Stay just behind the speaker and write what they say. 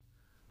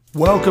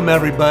Welcome,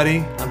 everybody.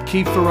 I'm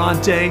Keith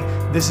Ferrante.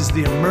 This is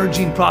the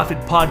Emerging Prophet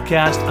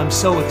Podcast. I'm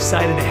so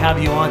excited to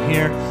have you on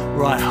here,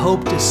 where I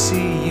hope to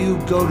see you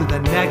go to the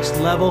next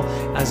level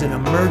as an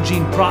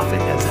emerging prophet,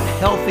 as a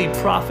healthy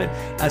prophet,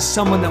 as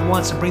someone that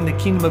wants to bring the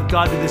kingdom of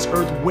God to this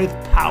earth with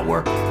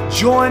power.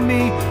 Join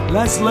me.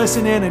 Let's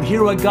listen in and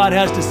hear what God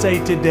has to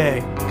say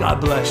today.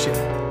 God bless you.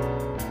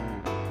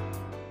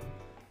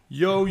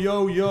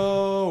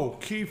 Yo,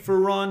 Keith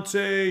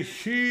Ferrante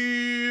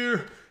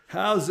here.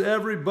 How's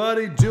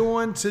everybody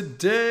doing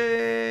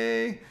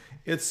today?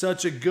 It's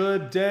such a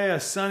good day,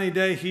 a sunny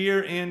day here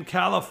in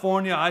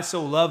California. I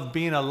so love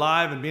being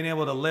alive and being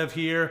able to live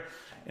here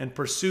and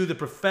pursue the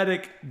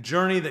prophetic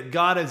journey that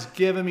God has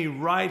given me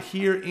right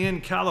here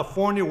in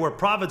California, where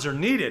prophets are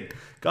needed.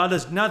 God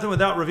does nothing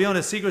without revealing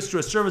his secrets to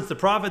his servants, the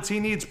prophets. He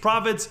needs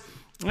prophets,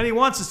 and he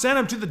wants to send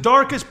them to the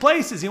darkest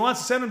places. He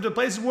wants to send them to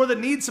places where they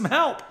need some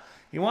help.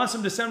 He wants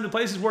them to send them to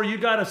places where you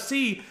got to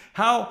see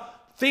how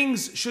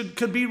things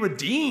could be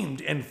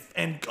redeemed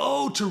and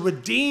go to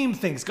redeem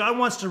things. God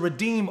wants to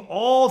redeem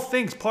all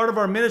things. Part of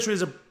our ministry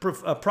as a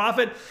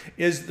prophet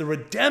is the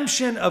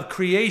redemption of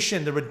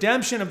creation, the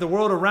redemption of the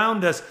world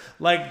around us.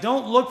 Like,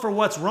 don't look for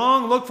what's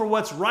wrong, look for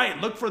what's right.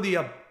 Look for the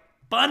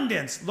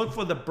abundance, look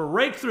for the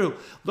breakthrough,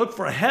 look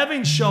for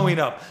heaven showing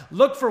up,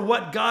 look for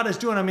what God is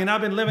doing. I mean,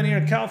 I've been living here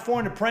in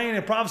California praying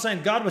and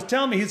prophesying. God was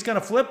telling me he's going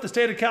to flip the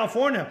state of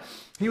California.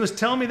 He was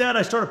telling me that.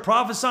 I started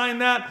prophesying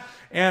that.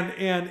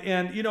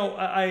 And you know,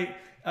 I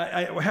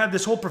had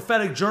this whole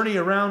prophetic journey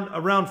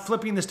around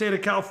flipping the state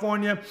of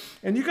California.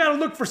 And you got to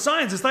look for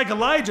signs. It's like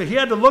Elijah. He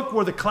had to look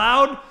for the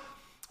cloud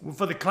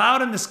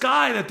in the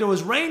sky, that there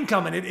was rain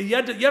coming. You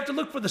have to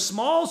look for the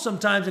small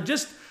sometimes. And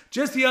just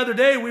the other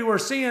day, we were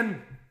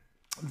seeing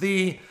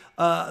the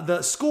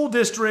school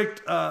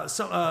district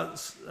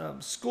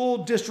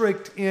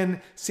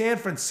in San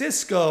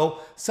Francisco.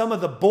 Some of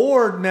the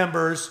board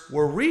members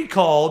were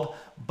recalled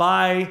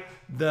by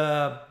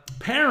the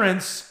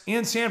parents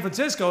in San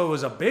Francisco. It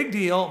was a big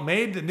deal,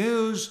 made the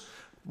news,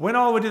 went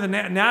all the way to the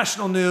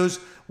national news,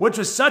 which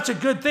was such a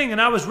good thing.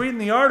 And I was reading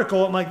the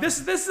article. I'm like, this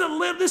is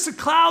a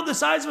cloud the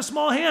size of a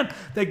small hand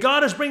that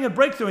God is bringing a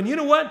breakthrough. And you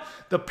know what?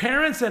 The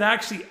parents that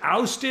actually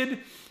ousted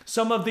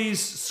some of these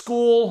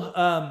school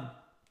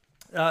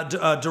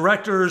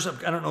directors,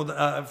 I don't know,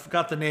 I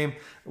forgot the name,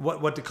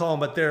 what to call them,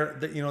 but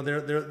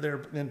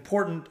they're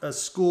important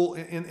school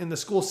in the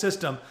school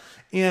system.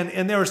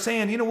 And they were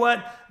saying, you know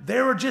what?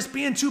 They were just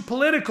being too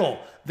political.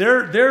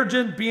 They're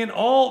just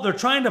they're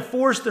trying to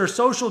force their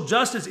social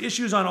justice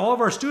issues on all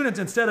of our students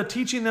instead of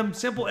teaching them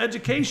simple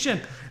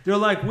education. They're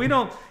like, we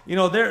don't, you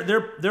know,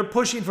 they're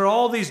pushing for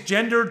all these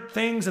gender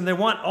things, and they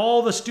want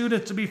all the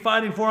students to be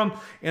fighting for them,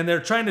 and they're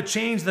trying to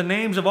change the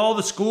names of all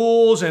the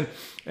schools, and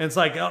it's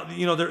like,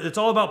 you know, it's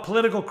all about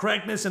political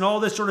correctness and all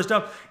this sort of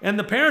stuff. And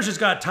the parents just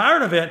got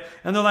tired of it,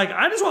 and they're like,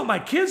 I just want my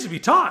kids to be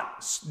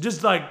taught,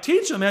 just like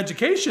teach them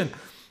education.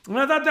 And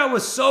I thought that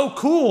was so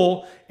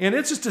cool, and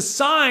it's just a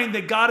sign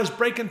that God is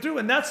breaking through.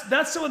 And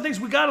that's some of the things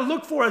we got to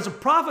look for as a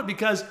prophet,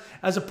 because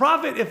as a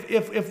prophet,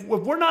 if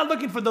we're not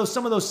looking for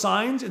some of those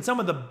signs in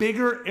some of the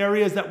bigger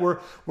areas that we're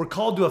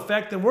called to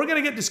affect, then we're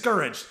going to get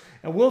discouraged,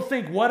 and we'll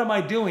think, what am I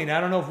doing? I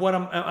don't know if what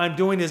I'm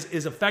doing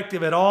is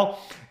effective at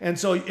all. And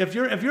so if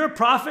you're a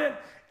prophet,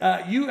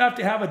 you have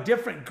to have a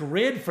different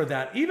grid for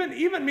that.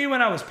 Even me,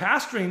 when I was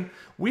pastoring,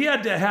 we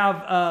had to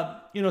have,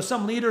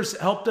 some leaders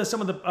helped us.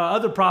 Some of the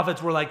other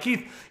prophets were like,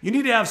 Keith, you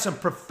need to have some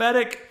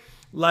prophetic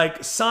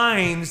like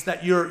signs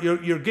that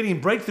you're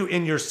getting breakthrough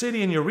in your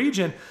city, in your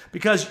region,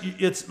 because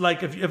it's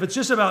like, if it's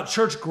just about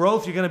church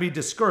growth, you're going to be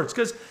discouraged.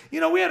 Because, you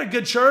know, we had a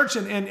good church,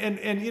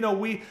 and you know,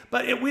 we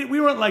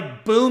weren't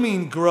like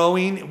booming,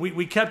 growing.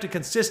 We kept a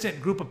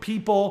consistent group of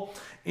people,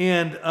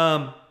 and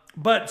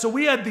but so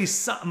we had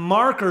these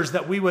markers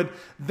that we would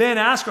then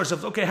ask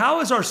ourselves, okay, how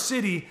is our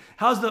city?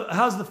 How's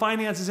the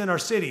finances in our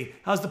city?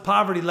 How's the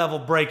poverty level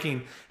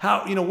breaking?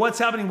 How, you know, what's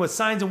happening with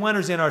signs and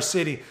wonders in our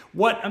city?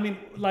 We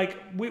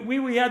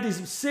had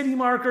these city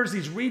markers,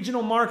 these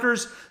regional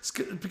markers,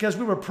 because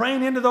we were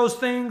praying into those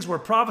things, we're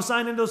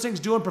prophesying into those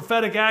things, doing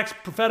prophetic acts,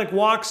 prophetic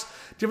walks,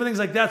 different things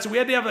like that. So we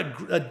had to have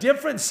a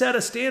different set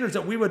of standards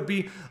that we would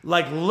be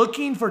like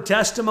looking for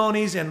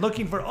testimonies and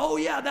looking for, oh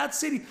yeah, that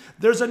city,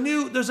 there's a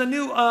new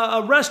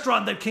a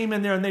restaurant that came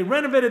in there, and they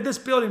renovated this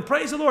building.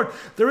 Praise the Lord.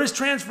 There is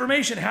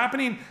transformation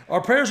happening.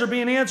 Our prayers are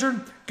being answered.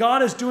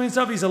 God is doing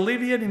stuff. He's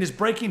alleviating, he's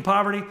breaking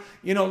poverty.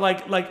 You know,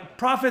 like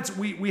prophets,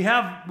 we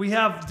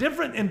have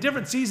different, in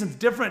different seasons,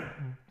 different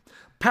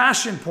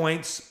passion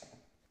points,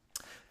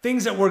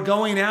 things that we're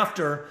going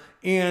after,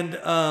 and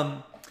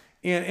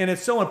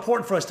it's so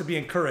important for us to be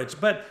encouraged.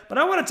 But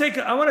I want to take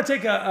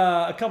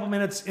a couple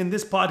minutes in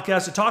this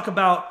podcast to talk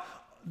about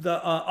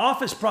the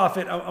Office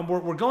Prophet.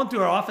 We're going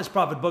through our Office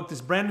Prophet book, this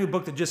brand new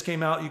book that just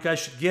came out. You guys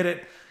should get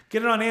it.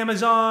 Get it on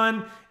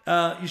Amazon.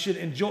 You should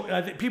enjoy.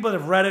 I think people that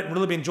have read it and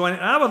really been enjoying it.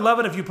 And I would love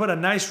it if you put a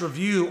nice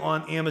review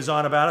on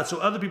Amazon about it, so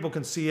other people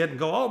can see it and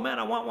go, "Oh man,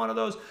 I want one of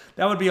those."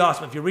 That would be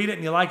awesome. If you read it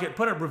and you like it,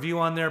 put a review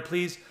on there,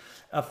 please.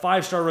 A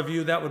 5-star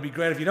review, that would be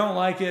great. If you don't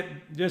like it,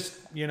 just,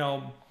 you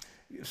know,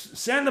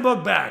 send the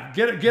book back,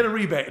 get a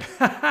rebate.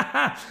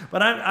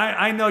 But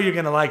I know you're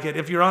going to like it.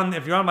 If you're on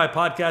my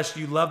podcast,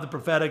 you love the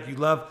prophetic, you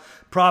love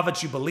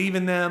prophets, you believe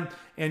in them,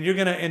 and you're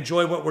going to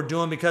enjoy what we're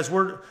doing, because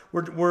we're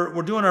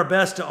doing our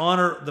best to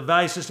honor the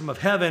value system of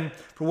heaven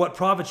for what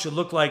prophets should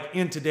look like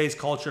in today's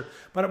culture.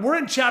 But we're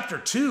in chapter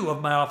 2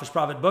 of my Office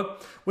Prophet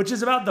book, which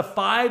is about the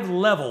 5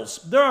 levels.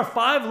 There are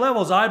 5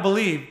 levels, I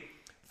believe,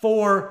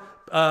 for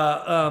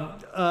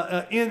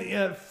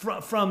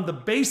from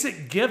the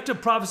basic gift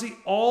of prophecy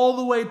all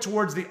the way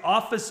towards the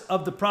office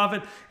of the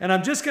prophet. And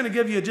I'm just going to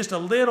give you just a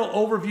little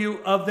overview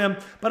of them,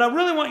 but I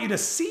really want you to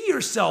see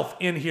yourself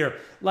in here.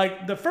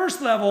 Like the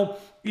first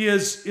level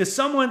is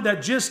someone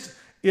that just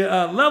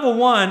level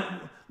 1.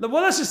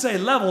 Well, let's just say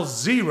level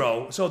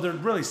 0. So there's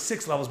really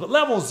 6 levels, but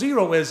level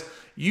 0 is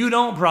you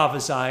don't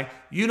prophesy,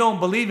 you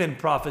don't believe in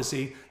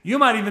prophecy, you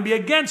might even be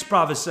against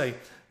prophecy.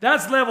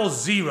 That's level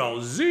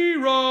 0.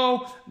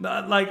 0.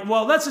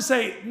 Let's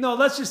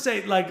just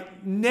say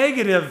like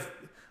negative,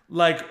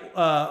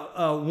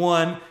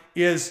 1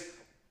 is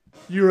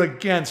you're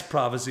against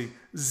prophecy.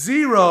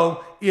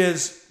 0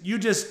 is you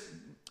just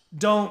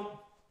don't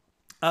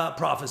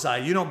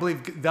prophesy. You don't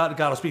believe God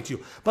will speak to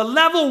you. But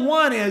level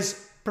 1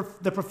 is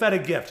the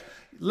prophetic gift.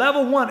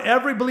 Level 1,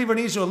 every believer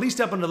needs to at least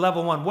step into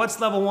level 1. What's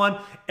level 1?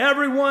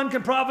 Everyone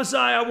can prophesy.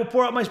 I will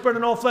pour out my spirit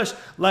on all flesh.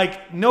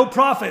 Like no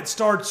prophet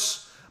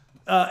starts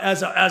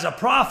as a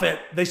prophet.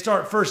 They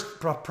start first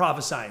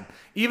prophesying.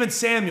 Even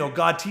Samuel,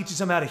 God teaches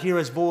him how to hear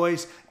his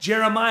voice.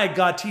 Jeremiah,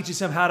 God teaches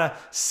him how to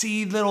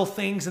see little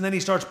things, and then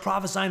he starts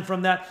prophesying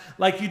from that.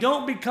 Like you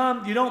don't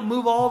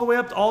move all the way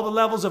up to all the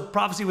levels of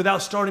prophecy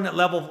without starting at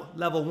level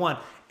 1.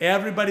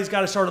 Everybody's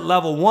got to start at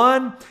level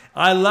 1.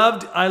 I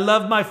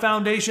loved my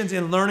foundations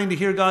in learning to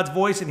hear God's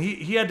voice, and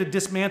he had to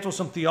dismantle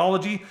some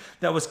theology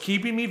that was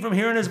keeping me from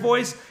hearing his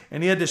voice,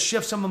 and he had to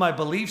shift some of my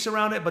beliefs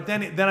around it. But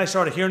then I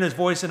started hearing his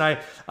voice, and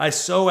I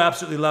so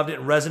absolutely loved it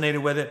and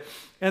resonated with it.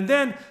 And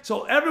then,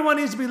 so everyone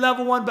needs to be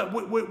level 1, but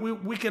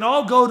we can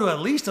all go to at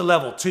least a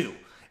level 2.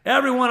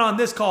 Everyone on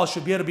this call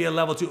should be able to be a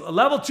level 2. A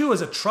level 2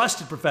 is a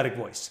trusted prophetic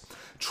voice.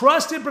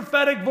 Trusted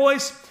prophetic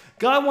voice.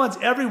 God wants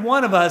every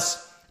one of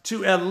us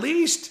to at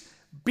least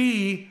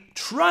be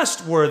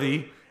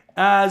trustworthy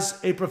as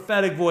a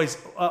prophetic voice.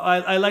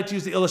 I like to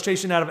use the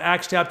illustration out of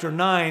Acts chapter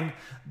 9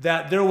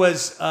 that there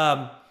was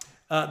the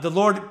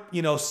Lord,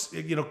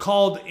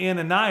 called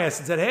Ananias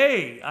and said,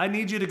 "Hey, I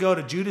need you to go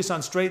to Judas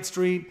on Straight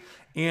Street,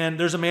 and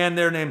there's a man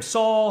there named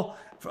Saul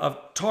of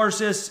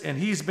Tarsus, and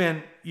he's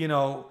been,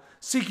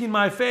 seeking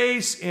my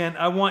face, and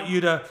I want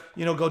you to,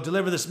 go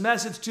deliver this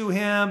message to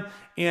him."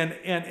 And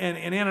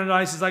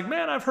Ananias is like,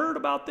 "Man, I've heard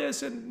about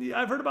this, and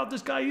I've heard about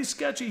this guy. He's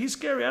sketchy. He's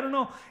scary. I don't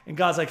know." And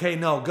God's like, "Hey,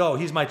 no, go.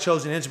 He's my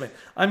chosen instrument."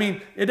 I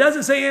mean, it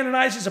doesn't say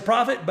Ananias is a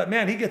prophet, but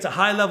man, he gets a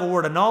high level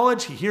word of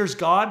knowledge. He hears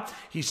God.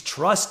 He's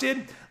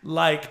trusted.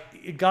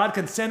 Like God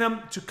can send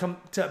him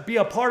to be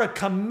a part of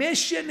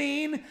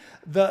commissioning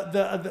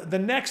the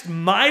next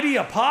mighty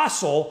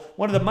apostle,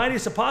 one of the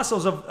mightiest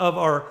apostles of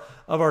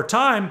our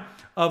time,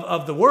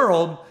 of the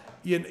world.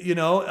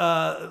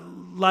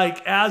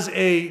 As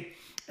a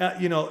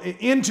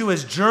into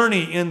his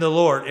journey in the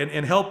Lord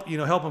and help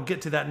him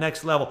get to that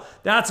next level.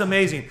 That's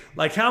amazing.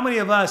 Like how many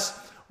of us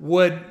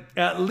would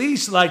at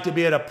least like to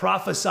be able to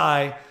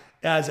prophesy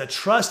as a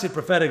trusted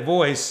prophetic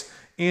voice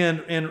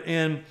and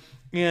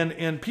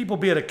people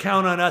be able to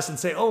count on us and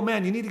say, "Oh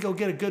man, you need to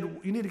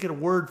get a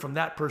word from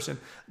that person,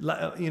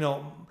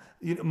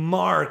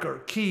 Mark or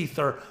Keith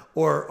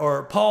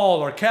or Paul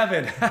or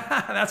Kevin."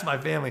 That's my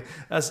family.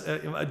 That's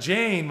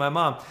Jane, my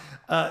mom.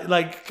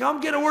 Come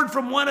get a word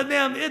from one of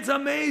them. It's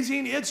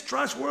amazing. It's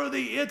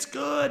trustworthy. It's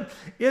good.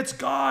 It's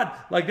God.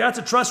 Like that's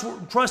a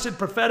trusted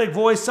prophetic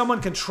voice.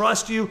 Someone can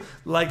trust you.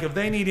 Like if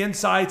they need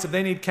insights, if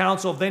they need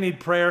counsel, if they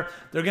need prayer,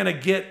 they're going to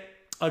get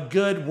a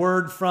good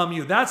word from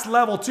you. That's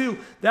level 2.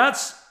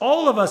 That's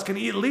all of us can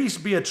at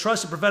least be a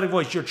trusted prophetic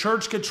voice. Your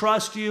church could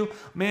trust you,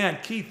 man.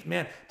 Keith,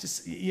 man,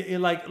 just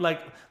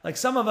like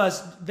some of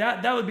us,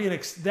 that would be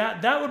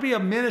that would be a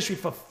ministry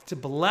to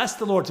bless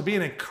the Lord, to be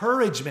an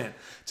encouragement,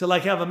 to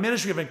have a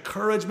ministry of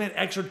encouragement,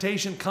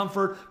 exhortation,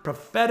 comfort,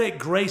 prophetic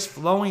grace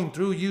flowing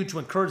through you to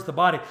encourage the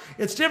body.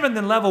 It's different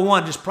than level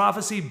 1, just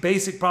prophecy,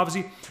 basic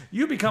prophecy.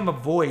 You become a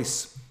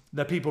voice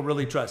that people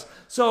really trust.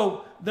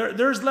 So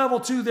there's level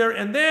 2 there,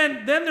 and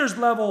then there's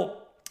level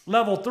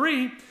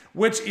 3,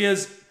 which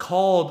is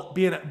called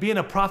being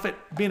a prophet,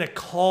 being a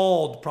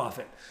called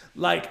prophet.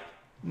 Like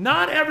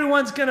not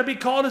everyone's going to be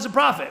called as a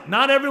prophet.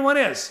 Not everyone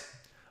is,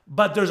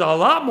 but there's a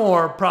lot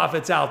more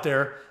prophets out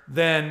there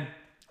than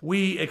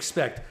we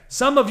expect.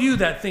 Some of you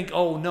that think,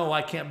 "Oh no,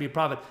 I can't be a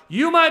prophet."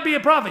 You might be a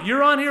prophet.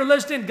 You're on here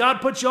listening. God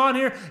put you on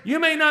here. You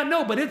may not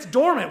know, but it's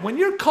dormant. When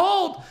you're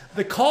called,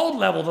 the called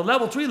level, the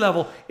level 3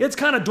 level, it's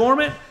kind of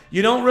dormant.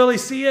 You don't really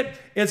see it.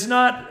 It's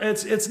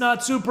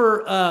not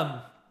super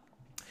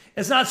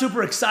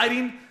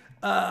exciting.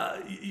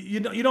 you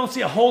don't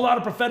see a whole lot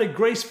of prophetic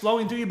grace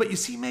flowing through you, but you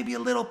see maybe a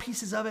little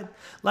pieces of it.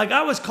 Like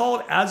I was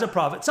called as a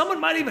prophet. Someone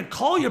might even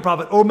call you a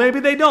prophet, or maybe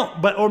they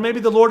don't. Or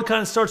maybe the Lord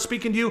kind of starts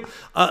speaking to you,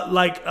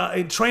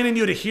 and training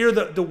you to hear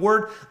the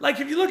word. Like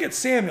if you look at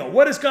Samuel,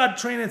 what is God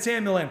training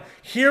Samuel in?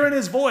 Hearing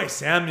his voice,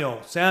 Samuel,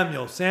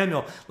 Samuel,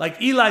 Samuel.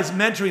 Like Eli's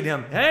mentoring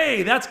him.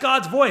 Hey, that's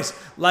God's voice.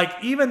 Like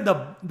even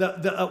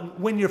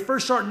when you're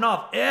first starting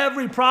off,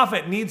 every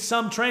prophet needs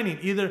some training,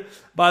 either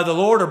by the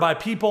Lord or by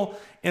people.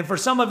 And for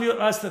some of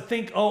us to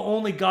think, oh,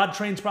 only God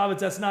trains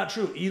prophets, that's not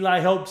true. Eli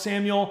helped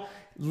Samuel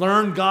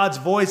learn God's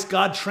voice.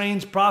 God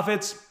trains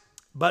prophets,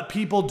 but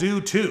people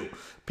do too.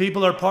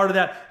 People are part of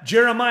that.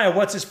 Jeremiah,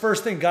 what's his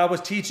first thing? God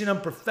was teaching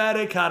him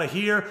prophetic, how to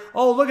hear.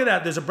 Oh, look at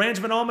that. There's a branch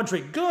of an almond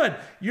tree. Good.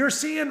 You're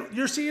seeing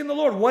the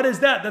Lord. What is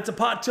that? That's a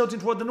pot tilting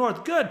toward the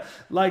north. Good.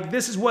 Like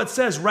this is what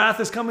says wrath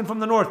is coming from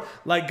the north.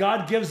 Like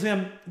God gives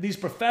them these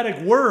prophetic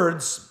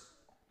words,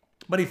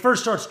 but he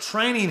first starts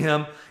training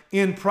him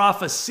in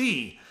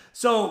prophecy.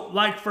 So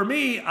like for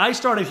me, I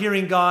started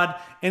hearing God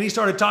and he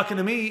started talking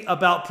to me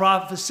about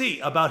prophecy,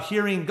 about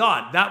hearing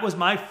God. That was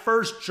my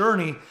first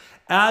journey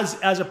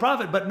as a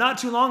prophet. But not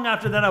too long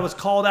after that, I was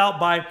called out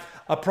by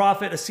a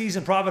prophet, a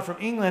seasoned prophet from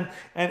England.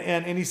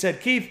 And he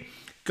said, Keith,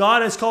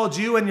 God has called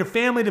you and your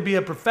family to be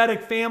a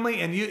prophetic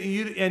family, and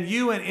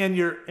you and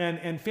your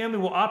family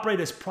will operate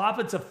as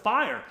prophets of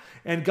fire.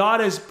 And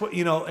God has put,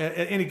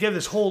 and he gave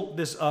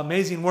this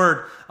amazing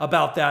word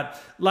about that.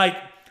 Like,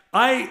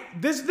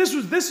 this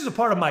is a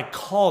part of my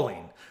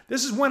calling.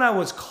 This is when I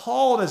was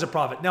called as a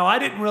prophet. Now, I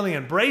didn't really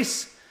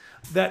embrace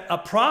that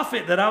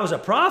I was a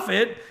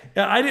prophet.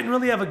 I didn't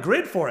really have a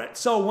grid for it.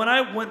 So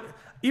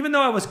even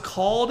though I was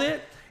called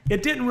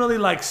it didn't really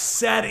like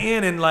set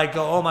in and like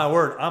go, oh my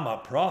word, I'm a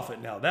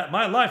prophet now. That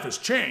my life has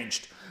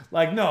changed.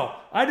 Like, no,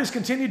 I just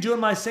continued doing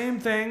my same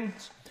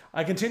things.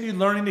 I continued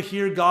learning to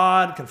hear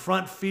God,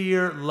 confront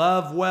fear,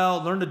 love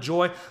well, learn to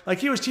joy. Like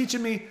he was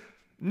teaching me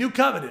New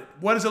Covenant.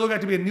 What does it look like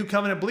to be a New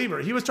Covenant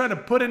believer? He was trying to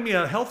put in me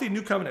a healthy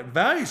New Covenant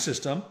value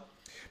system,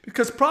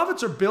 because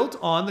prophets are built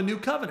on the New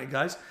Covenant,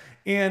 guys.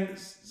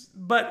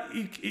 But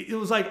it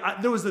was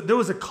like there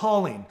was a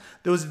calling.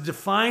 There was a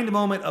defined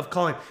moment of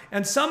calling.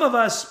 And some of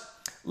us,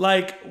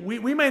 like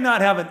we may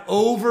not have an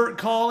overt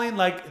calling,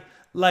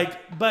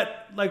 but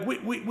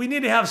we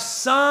need to have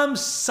some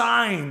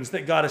signs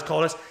that God has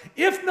called us.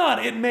 If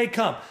not, it may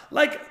come.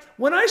 Like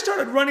when I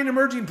started running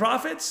Emerging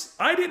Prophets,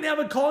 I didn't have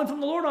a calling from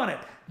the Lord on it.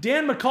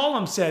 Dan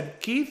McCollum said,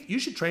 Keith, you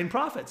should train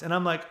prophets. And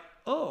I'm like,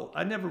 oh,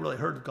 I never really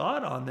heard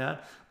God on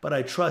that, but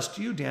I trust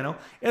you, Dano.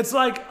 It's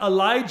like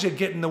Elijah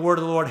getting the word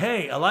of the Lord.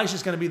 Hey,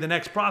 Elisha's going to be the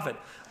next prophet.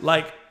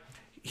 Like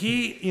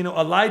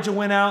Elijah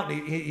went out,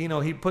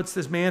 he puts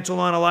this mantle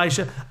on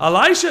Elisha.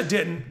 Elisha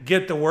didn't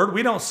get the word.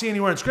 We don't see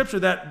anywhere in scripture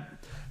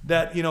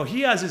that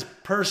he has his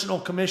personal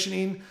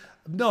commissioning.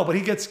 No, but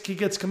he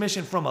gets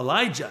commissioned from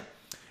Elijah.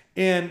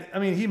 And I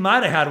mean, he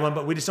might have had one,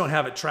 but we just don't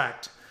have it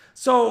tracked.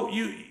 So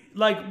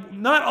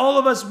not all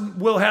of us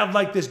will have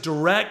like this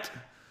direct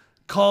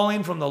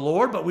calling from the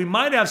Lord, but we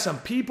might have some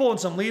people and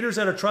some leaders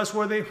that are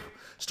trustworthy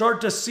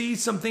start to see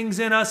some things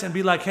in us and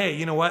be like, hey,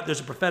 you know what? There's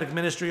a prophetic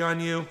ministry on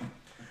you.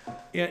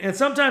 And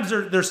sometimes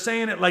they're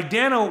saying it, like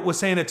Dano was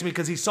saying it to me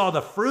because he saw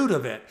the fruit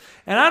of it.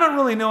 And I don't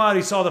really know how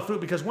he saw the fruit,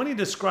 because when he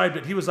described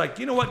it, he was like,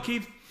 you know what,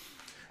 Keith?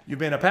 You've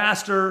been a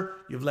pastor,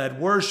 you've led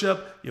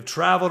worship, you've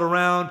traveled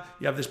around,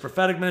 you have this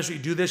prophetic ministry,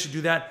 you do this, you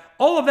do that.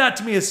 All of that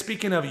to me is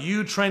speaking of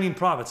you training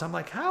prophets. I'm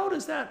like, how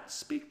does that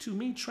speak to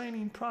me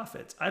training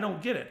prophets? I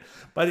don't get it.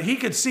 But he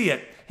could see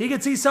it. He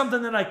could see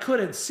something that I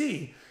couldn't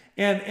see.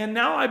 And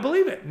now I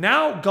believe it.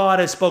 Now God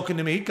has spoken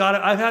to me.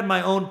 I've had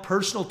my own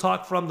personal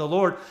talk from the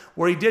Lord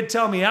where he did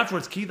tell me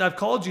afterwards, Keith, I've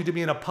called you to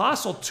be an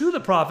apostle to the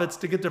prophets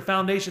to get their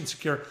foundation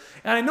secure.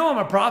 And I know I'm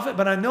a prophet,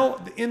 but I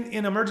know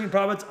in Emerging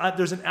Prophets,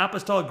 there's an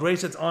apostolic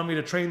grace that's on me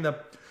to train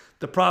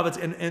the prophets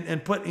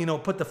and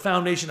put the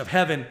foundation of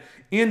heaven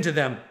into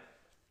them.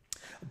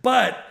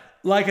 But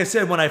like I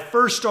said, when I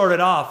first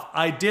started off,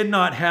 I did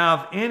not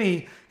have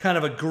any kind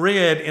of a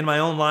grid in my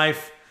own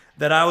life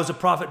that I was a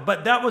prophet,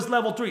 but that was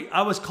level 3.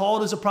 I was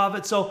called as a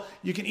prophet. So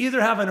you can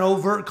either have an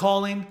overt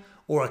calling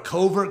or a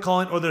covert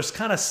calling, or there's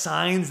kind of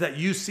signs that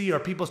you see or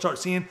people start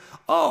seeing.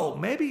 Oh,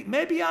 maybe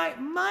I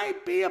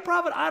might be a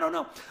prophet. I don't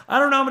know. I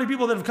don't know how many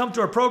people that have come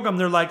to our program,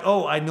 they're like,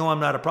 oh, I know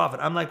I'm not a prophet.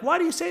 I'm like, why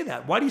do you say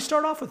that? Why do you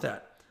start off with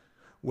that?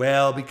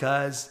 Well,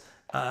 because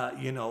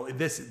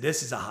this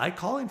is a high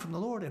calling from the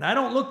Lord. And I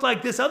don't look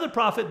like this other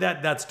prophet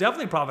that's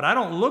definitely a prophet. I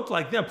don't look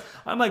like them.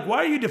 I'm like, why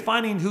are you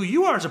defining who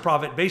you are as a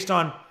prophet based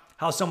on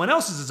how someone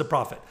else is a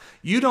prophet?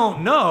 You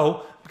don't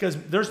know, because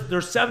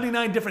there's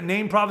 79 different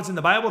named prophets in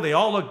the Bible. They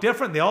all look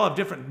different. They all have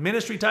different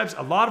ministry types.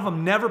 A lot of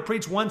them never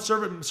preach one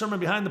sermon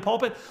behind the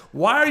pulpit.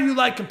 Why are you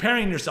like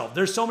comparing yourself?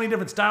 There's so many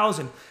different styles,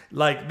 and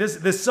like this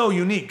is so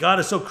unique. God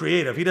is so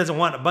creative. He doesn't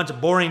want a bunch of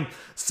boring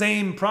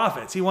same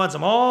prophets. He wants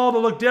them all to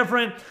look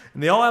different,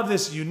 and they all have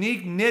this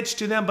unique niche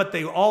to them, but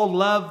they all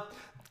love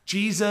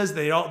Jesus.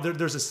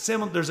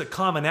 There's a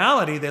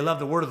commonality. They love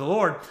the word of the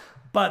Lord,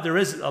 but there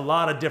is a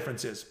lot of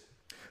differences.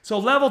 So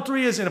level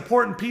 3 is an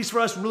important piece for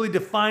us, really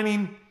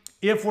defining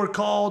if we're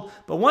called.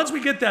 But once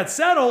we get that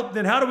settled,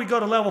 then how do we go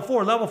to level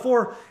 4? Level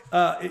 4,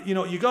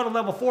 you go to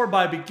level 4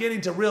 by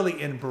beginning to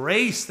really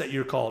embrace that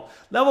you're called.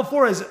 Level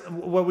 4 is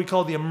what we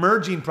call the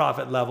emerging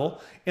prophet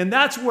level. And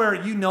that's where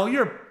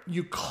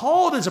you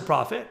called as a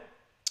prophet,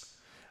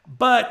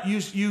 but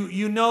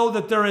you know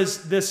that there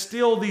is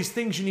still these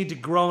things you need to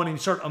grow in and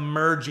you start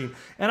emerging.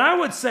 And I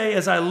would say,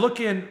 as I look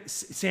in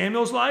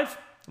Samuel's life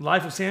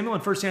of Samuel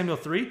in 1 Samuel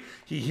 3,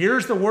 he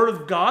hears the word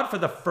of God for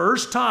the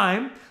first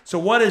time. So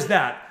what is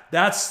that?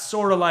 That's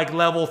sort of like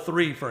level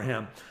 3 for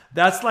him.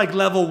 That's like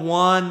level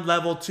 1,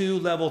 level 2,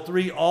 level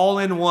 3, all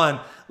in one.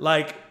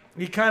 Like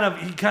he kind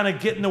of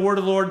getting the word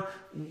of the Lord,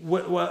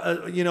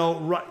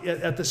 right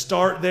at the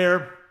start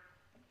there.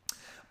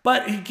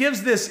 But he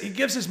gives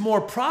this more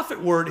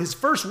prophet word. His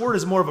first word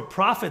is more of a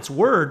prophet's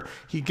word.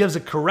 He gives a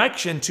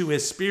correction to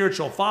his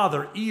spiritual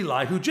father,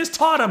 Eli, who just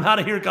taught him how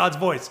to hear God's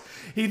voice.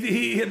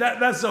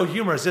 That's so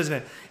humorous,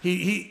 isn't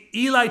it?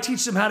 Eli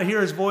teaches him how to hear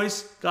his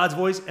voice, God's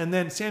voice, and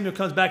then Samuel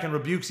comes back and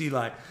rebukes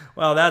Eli.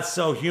 Well, that's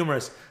so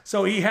humorous.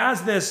 So he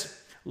has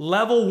this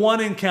level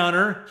 1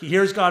 encounter. He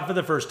hears God for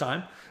the first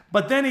time,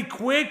 but then he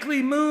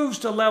quickly moves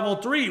to level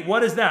 3.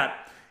 What is that?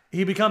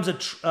 He becomes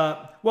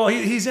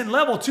he's in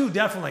level 2,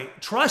 definitely.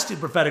 Trusted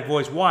prophetic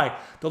voice. Why?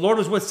 The Lord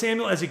was with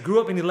Samuel as he grew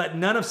up, and he let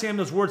none of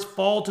Samuel's words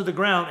fall to the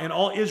ground. And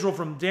all Israel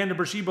from Dan to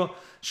Beersheba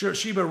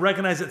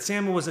recognized that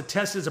Samuel was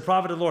attested as a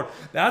prophet of the Lord.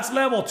 That's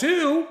level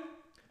 2.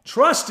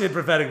 Trusted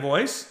prophetic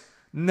voice.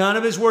 None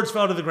of his words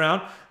fell to the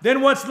ground.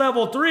 Then what's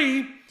level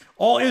 3?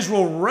 All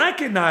Israel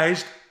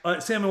recognized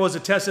Samuel was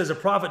attested as a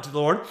prophet to the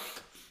Lord.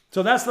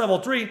 So that's level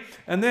 3.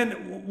 And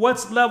then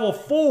what's level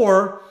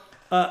 4?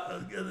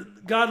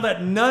 God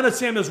let none of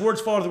Samuel's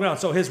words fall to the ground.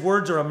 So his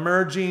words are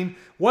emerging.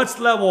 What's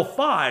level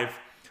 5?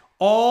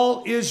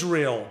 All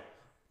Israel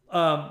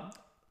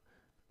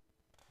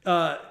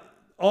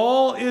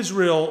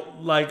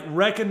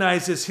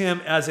recognizes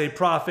him as a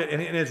prophet,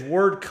 and his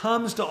word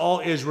comes to all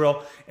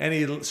Israel, and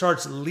he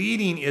starts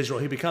leading Israel.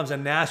 He becomes a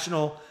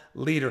national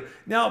leader.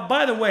 Now,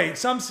 by the way,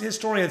 some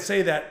historians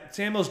say that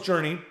Samuel's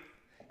journey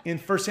in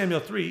 1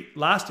 Samuel 3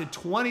 lasted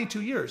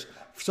 22 years.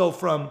 So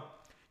from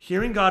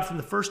hearing God from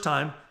the first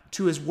time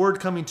to his word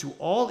coming to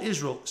all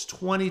Israel is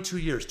 22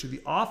 years. To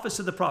the office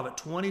of the prophet,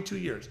 22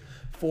 years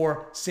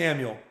for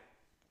Samuel.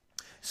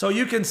 So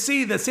you can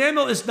see that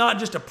Samuel is not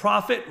just a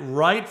prophet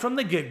right from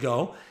the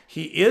get-go.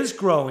 He is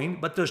growing,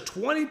 but there's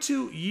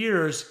 22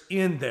 years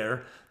in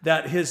there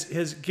that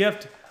his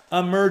gift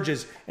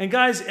emerges. And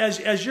guys,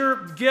 as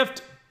your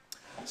gift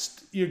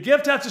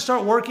has to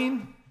start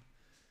working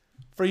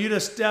for you to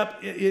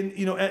step in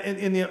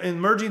the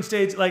emerging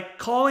stage. Like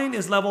calling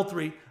is level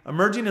 3,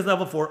 emerging is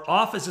level 4,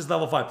 office is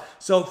level 5.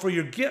 So for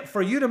you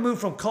to move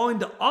from calling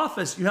to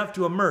office, you have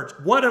to emerge.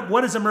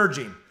 What is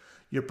emerging?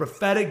 Your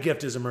prophetic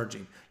gift is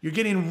emerging. You're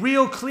getting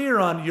real clear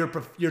on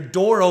your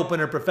door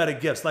opener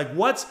prophetic gifts.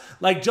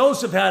 Like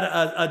Joseph had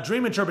a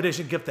dream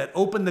interpretation gift that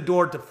opened the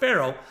door to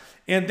Pharaoh,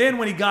 and then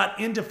when he got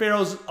into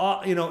Pharaoh's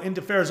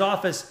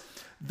office,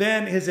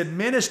 then his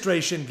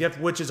administration gift,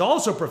 which is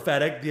also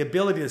prophetic, the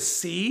ability to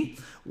see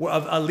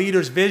a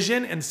leader's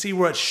vision and see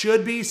where it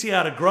should be, see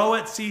how to grow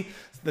it, see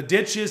the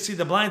ditches, see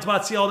the blind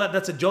spots, see all that.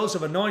 That's a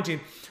Joseph anointing.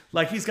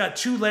 Like he's got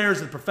 2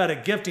 layers of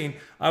prophetic gifting.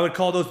 I would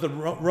call those the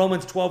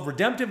Romans 12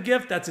 redemptive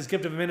gift. That's his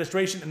gift of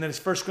administration. And then his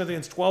 1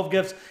 Corinthians 12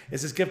 gifts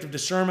is his gift of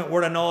discernment,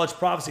 word of knowledge,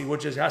 prophecy,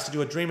 which has to do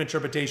with dream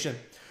interpretation.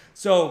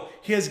 So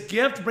his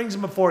gift brings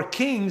him before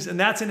kings, and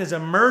that's in his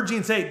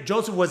emerging state.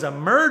 Joseph was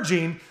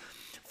emerging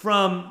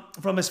from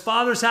his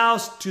father's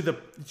house to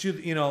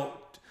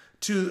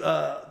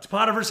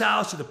Potiphar's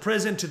house, to the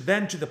prison, to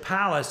the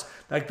palace.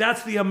 Like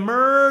that's the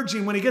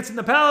emerging. When he gets in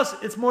the palace,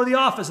 it's more the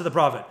office of the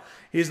prophet.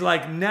 He's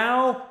like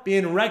now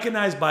being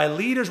recognized by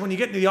leaders. When you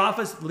get into the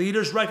office,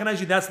 leaders recognize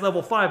you. That's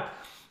level 5.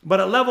 But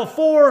at level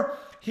 4,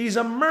 he's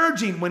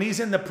emerging. When he's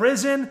in the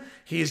prison,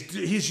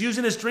 he's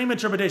using his dream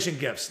interpretation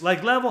gifts.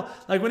 Like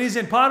when he's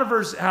in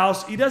Potiphar's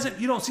house, you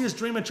don't see his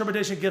dream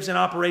interpretation gifts in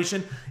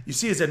operation. You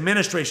see his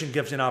administration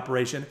gifts in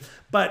operation.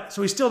 But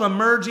so he's still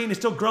emerging, he's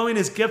still growing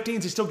his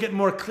giftings, he's still getting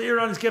more clear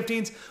on his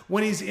giftings.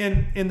 When he's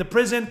in the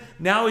prison,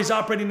 now he's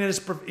operating in his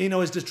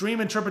dream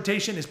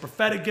interpretation, his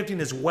prophetic gifting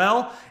as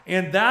well.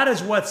 And that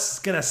is what's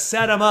going to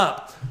set him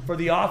up for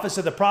the office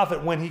of the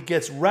prophet when he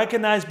gets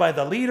recognized by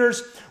the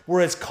leaders,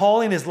 where his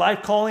calling, his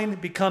life calling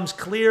becomes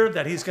clear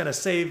that he's going to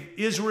save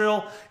Israel,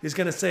 he's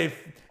going to save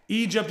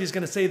Egypt, he's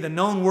going to save the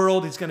known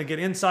world, he's going to get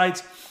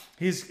insights,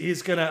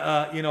 he's going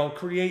to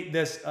create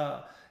this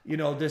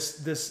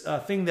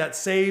thing that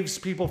saves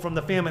people from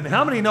the famine. And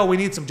how many know we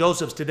need some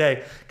Josephs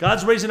today?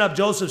 God's raising up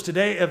Josephs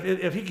today.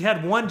 If he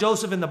had one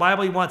Joseph in the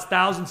Bible, he wants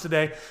thousands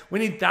today. We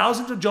need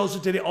thousands of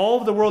Josephs today, all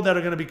over the world, that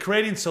are going to be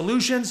creating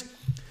solutions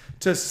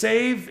to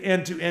save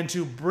and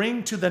to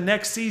bring to the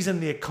next season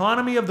the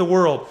economy of the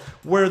world,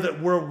 where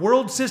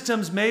world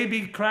systems may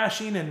be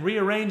crashing and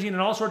rearranging,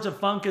 and all sorts of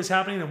funk is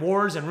happening, and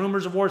wars and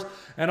rumors of wars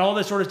and all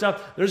this sort of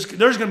stuff. There's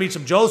going to be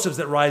some Josephs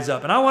that rise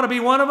up, and I want to be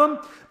one of them.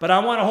 But I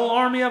want a whole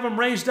army of them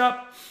raised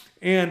up,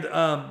 and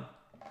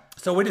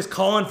So we're just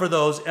calling for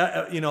those,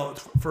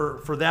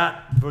 for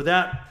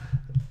that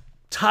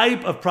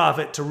type of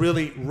prophet to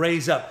really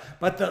raise up.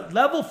 But the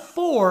level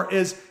 4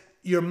 is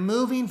you're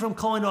moving from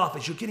calling to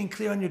office. You're getting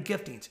clear on your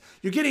giftings.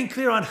 You're getting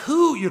clear on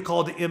who you're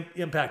called to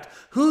impact.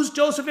 Who's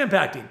Joseph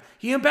impacting?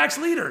 He impacts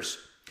leaders.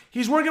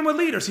 He's working with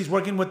leaders. He's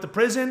working with the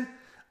prison,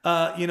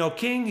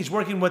 king. He's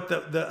working with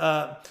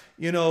the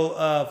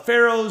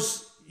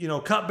Pharaoh's,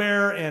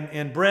 cupbearer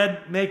and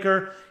bread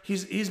maker.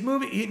 He's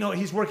moving.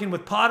 He's working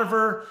with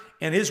Potiphar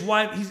and his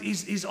wife.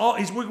 He's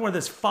working with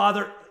his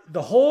father.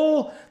 The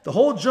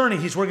whole journey.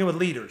 He's working with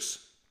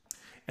leaders,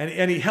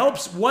 and he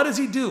helps. What does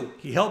he do?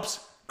 He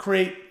helps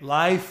create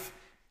life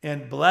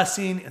and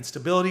blessing and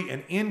stability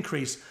and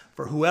increase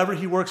for whoever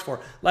he works for.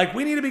 Like,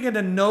 we need to begin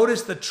to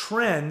notice the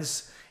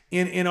trends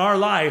in our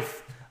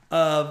life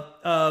of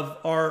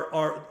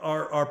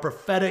our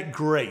prophetic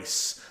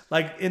grace.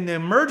 Like, in the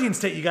emerging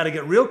state, you got to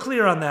get real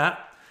clear on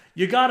that.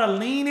 You got to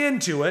lean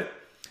into it,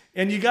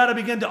 and you got to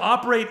begin to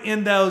operate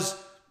in those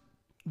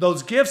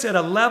gifts at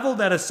a level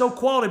that is so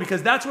quality,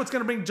 because that's what's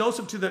going to bring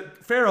Joseph to the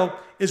Pharaoh,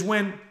 is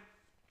when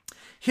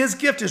his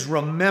gift is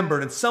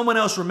remembered and someone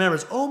else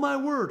remembers, oh my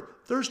word,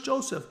 there's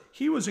Joseph.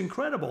 He was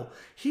incredible.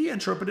 He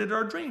interpreted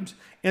our dreams.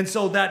 And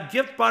so that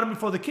gift brought him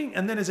before the king.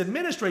 And then his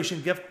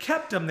administration gift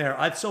kept him there.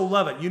 I so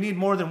love it. You need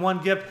more than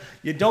one gift.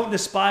 You don't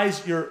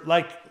despise your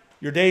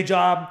day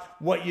job,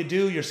 what you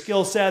do, your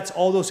skill sets,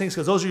 all those things,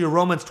 because those are your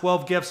Romans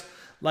 12 gifts.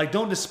 Like,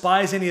 don't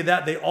despise any of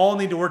that. They all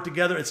need to work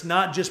together. It's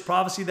not just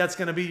prophecy that's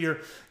going to be your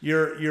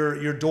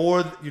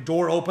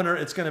door opener.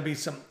 It's going to be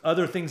some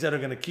other things that are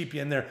going to keep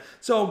you in there.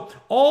 So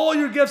all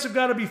your gifts have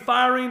got to be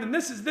firing. And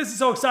this is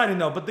so exciting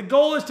though. But the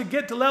goal is to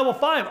get to level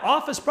 5,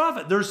 office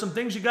prophet. There's some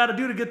things you got to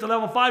do to get to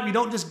level 5. You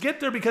don't just get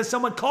there because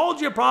someone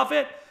called you a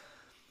prophet.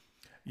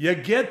 You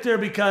get there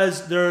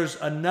because there's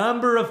a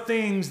number of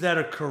things that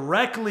are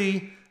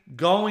correctly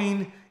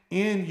going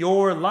in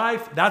your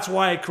life. That's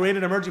why I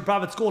created Emerging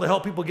Prophet School, to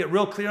help people get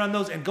real clear on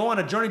those and go on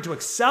a journey to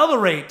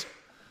accelerate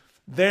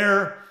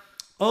their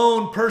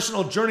own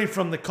personal journey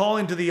from the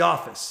calling to the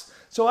office.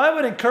 So I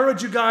would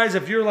encourage you guys,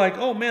 if you're like,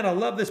 oh man, I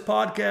love this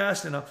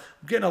podcast and I'm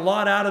getting a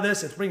lot out of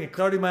this, it's bringing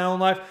clarity to my own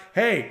life.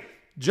 Hey,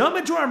 jump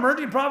into our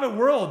Emerging Prophet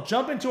world.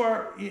 Jump into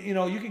our,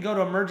 you can go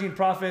to Emerging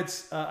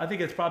Prophets. I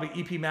think it's probably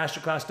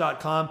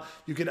epmasterclass.com.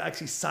 You can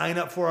actually sign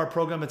up for our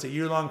program. It's a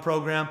year-long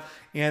program.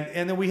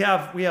 And then we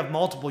have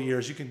multiple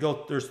years. You can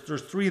go, there's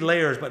 3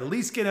 layers, but at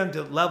least get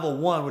into level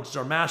 1, which is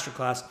our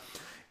masterclass,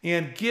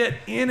 and get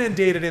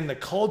inundated in the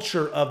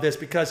culture of this,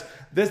 because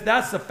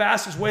that's the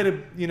fastest way to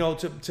go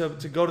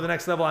to the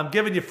next level. I'm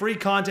giving you free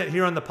content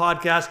here on the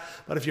podcast,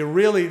 but if you're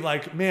really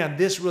like, man,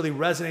 this really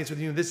resonates with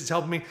you, this is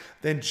helping me,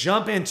 then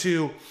jump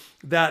into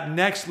that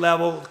next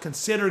level.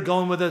 Consider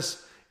going with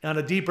us on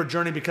a deeper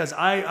journey, because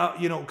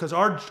because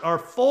our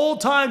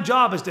full-time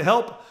job is to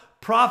help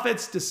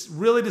prophets to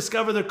really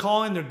discover their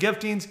calling, their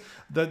giftings,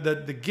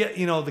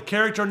 the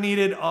character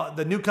needed,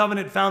 the new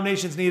covenant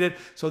foundations needed,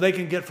 so they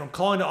can get from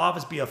calling to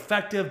office, be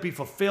effective, be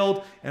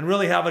fulfilled, and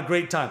really have a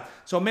great time.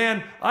 So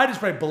man, I just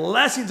pray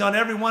blessings on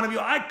every one of you.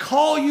 I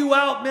call you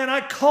out, man.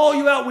 I call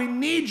you out. We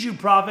need you,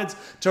 prophets,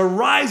 to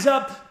rise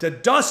up, to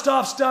dust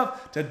off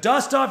stuff, to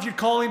dust off your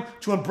calling,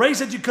 to embrace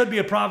that you could be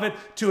a prophet,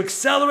 to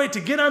accelerate, to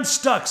get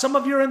unstuck. Some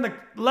of you are in the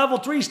level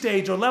 3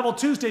 stage or level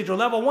 2 stage or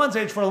level 1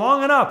 stage for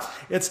long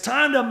enough. It's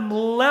time to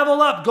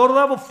level up. Go to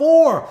level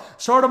 4.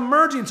 Start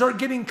emerging. Start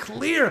getting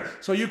clear,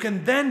 so you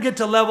can then get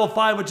to level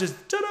 5, which is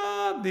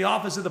the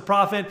office of the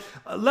prophet.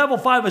 Level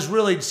 5 is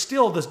really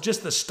still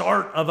just the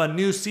start of a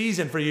new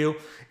season for you.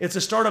 It's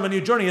the start of a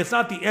new journey. It's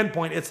not the end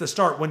point, it's the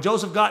start. When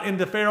Joseph got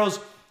into Pharaoh's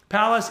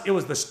palace, it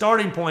was the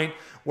starting point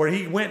where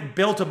he went and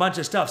built a bunch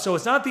of stuff. So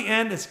it's not the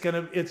end,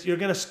 you're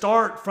gonna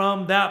start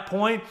from that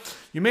point.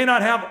 You may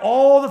not have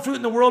all the fruit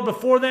in the world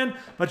before then,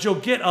 but you'll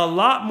get a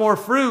lot more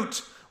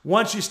fruit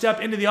once you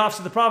step into the office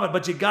of the prophet,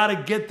 but you got to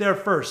get there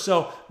first.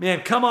 So, man,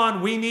 come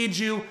on. We need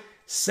you.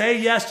 Say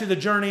yes to the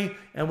journey,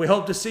 and we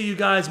hope to see you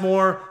guys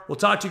more. We'll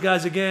talk to you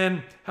guys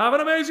again. Have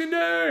an amazing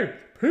day.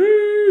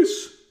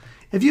 Peace.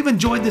 If you've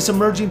enjoyed this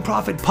Emerging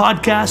Prophet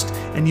podcast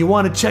and you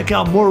want to check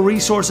out more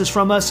resources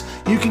from us,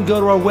 you can go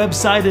to our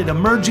website at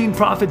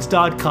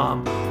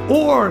emergingprophets.com,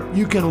 or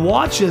you can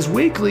watch us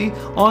weekly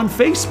on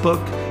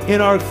Facebook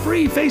in our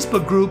free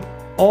Facebook group,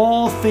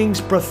 All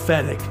Things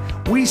Prophetic.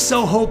 We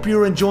so hope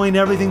you're enjoying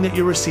everything that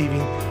you're receiving.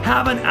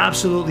 Have an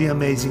absolutely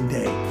amazing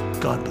day.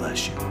 God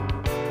bless you.